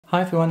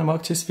Hi everyone, and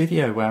welcome to this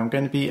video where I'm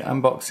going to be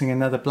unboxing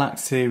another Black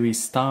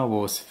Series Star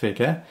Wars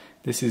figure.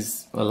 This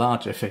is a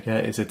larger figure,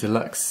 it's a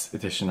deluxe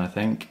edition I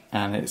think,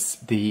 and it's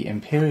the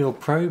Imperial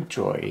probe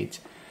droid.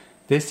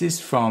 This is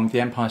from The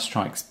Empire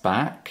Strikes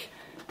Back.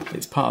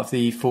 It's part of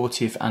the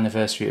 40th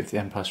anniversary of the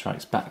Empire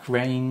Strikes Back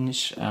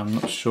range. I'm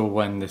not sure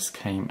when this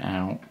came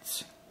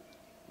out.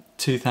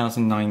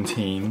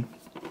 2019.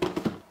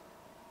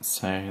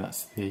 So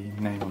that's the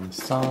name on the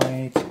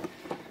side.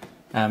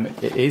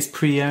 It is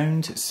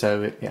pre-owned,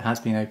 so it has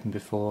been opened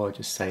before. I'll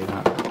just say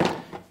that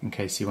in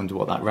case you wonder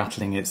what that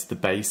rattling is, the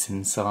base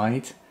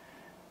inside.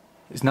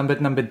 It's numbered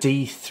number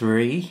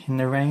D3 in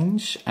the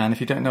range, and if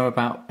you don't know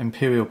about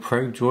Imperial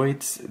probe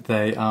droids,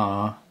 they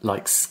are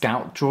like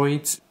scout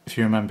droids. If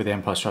you remember The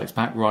Empire Strikes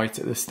Back, right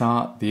at the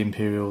start, the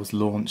Imperials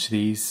launched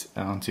these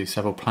onto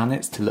several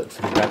planets to look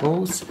for the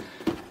rebels,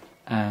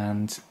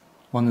 and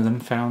one of them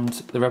found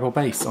the rebel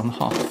base on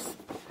Hoth.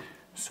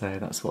 So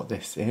that's what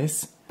this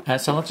is.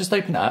 So I'll just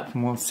open it up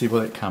and we'll see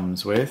what it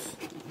comes with.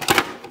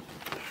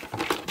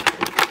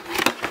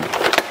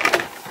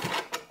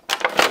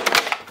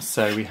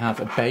 So we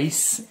have a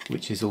base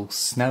which is all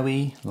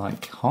snowy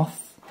like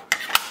Hoth,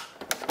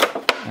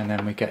 and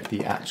then we get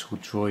the actual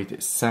droid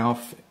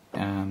itself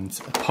and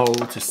a pole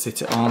to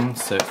sit it on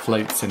so it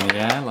floats in the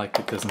air like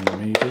it does in the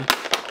movie.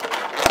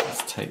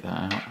 Let's take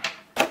that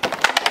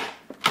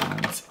out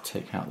and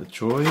take out the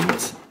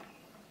droid.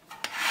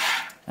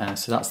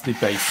 So that's the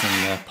base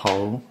and the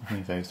pole,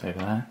 move those over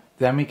there.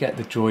 Then we get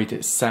the droid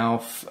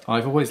itself.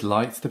 I've always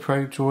liked the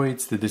probe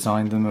droids, the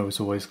design of them was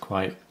always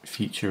quite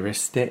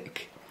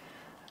futuristic.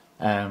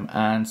 And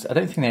I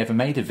don't think they ever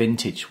made a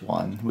vintage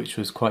one, which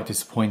was quite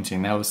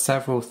disappointing. There were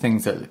several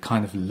things that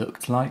kind of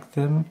looked like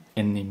them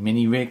in the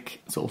mini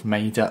rig, sort of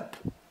made up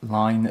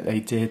line that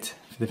they did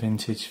for the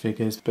vintage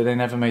figures, but they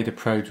never made a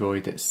probe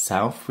droid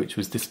itself, which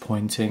was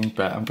disappointing,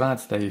 but I'm glad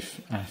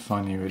they've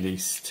finally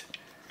released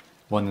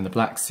one in the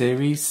Black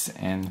Series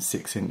in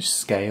 6-inch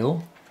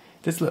scale.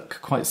 It does look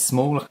quite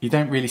small. You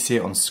don't really see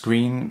it on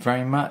screen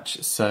very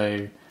much,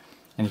 so,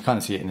 and you kind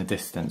of see it in the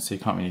distance, so you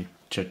can't really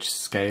judge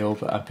scale,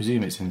 but I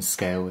presume it's in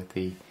scale with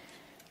the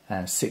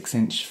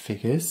 6-inch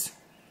figures.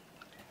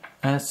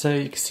 So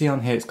you can see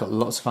on here it's got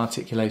lots of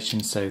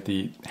articulation, so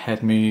the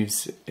head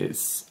moves.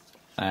 It's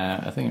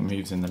I think it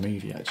moves in the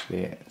movie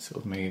actually. It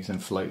sort of moves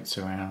and floats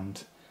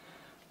around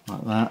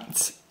like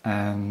that.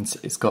 And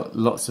it's got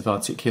lots of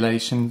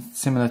articulation,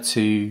 similar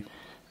to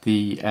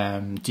the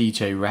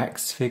DJ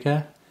Rex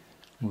figure.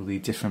 All the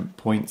different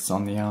points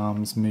on the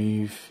arms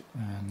move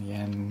and the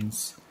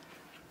ends.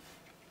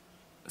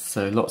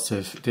 So lots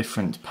of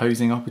different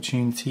posing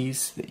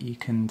opportunities that you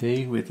can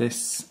do with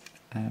this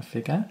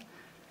figure,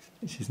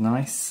 which is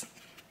nice.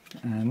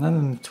 None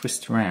of them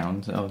twist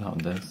around. Oh, that one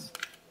does.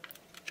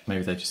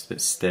 Maybe they're just a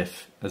bit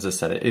stiff. As I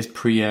said, it is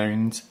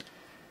pre-owned.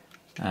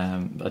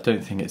 I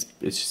don't think it's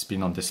just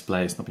been on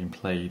display, it's not been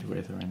played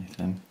with or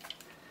anything.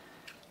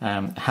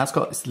 It has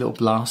got this little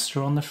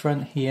blaster on the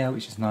front here,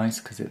 which is nice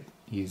because it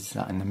uses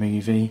that in the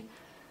movie.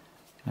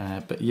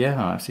 But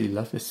yeah, I absolutely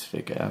love this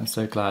figure. I'm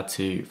so glad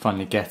to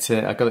finally get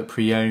it. I got it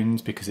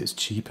pre-owned because it's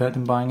cheaper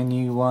than buying a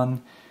new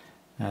one.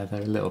 They're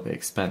a little bit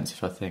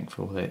expensive I think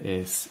for what it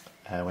is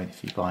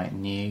if you buy it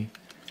new.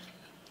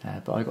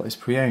 But I got this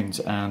pre-owned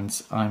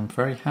and I'm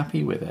very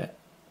happy with it.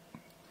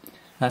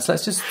 So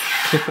let's just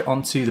clip it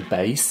onto the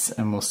base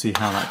and we'll see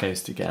how that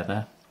goes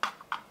together.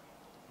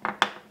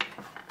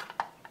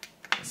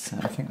 So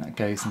I think that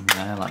goes in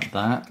there like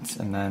that,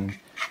 and then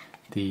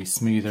the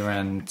smoother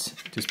end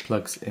just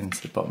plugs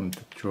into the bottom of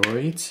the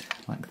droid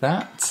like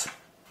that.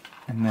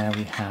 And there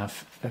we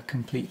have a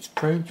complete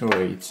probe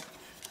droid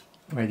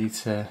ready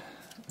to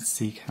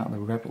seek out the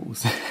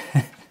rebels.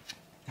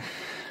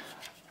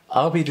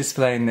 I'll be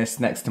displaying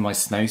this next to my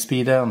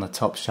snowspeeder on the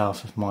top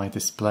shelf of my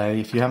display.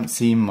 If you haven't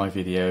seen my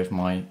video of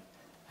my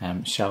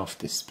shelf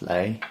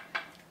display,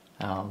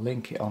 I'll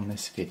link it on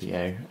this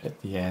video at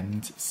the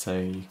end so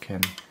you can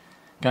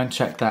go and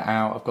check that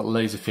out. I've got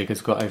loads of figures,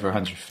 I've got over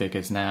 100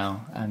 figures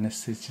now, and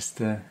this is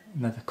just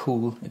another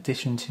cool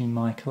addition to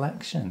my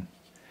collection.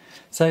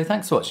 So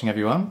thanks for watching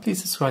everyone. Please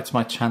subscribe to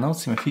my channel to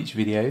see my future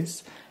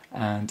videos,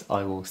 and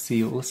I will see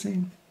you all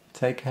soon.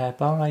 Take care,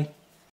 bye.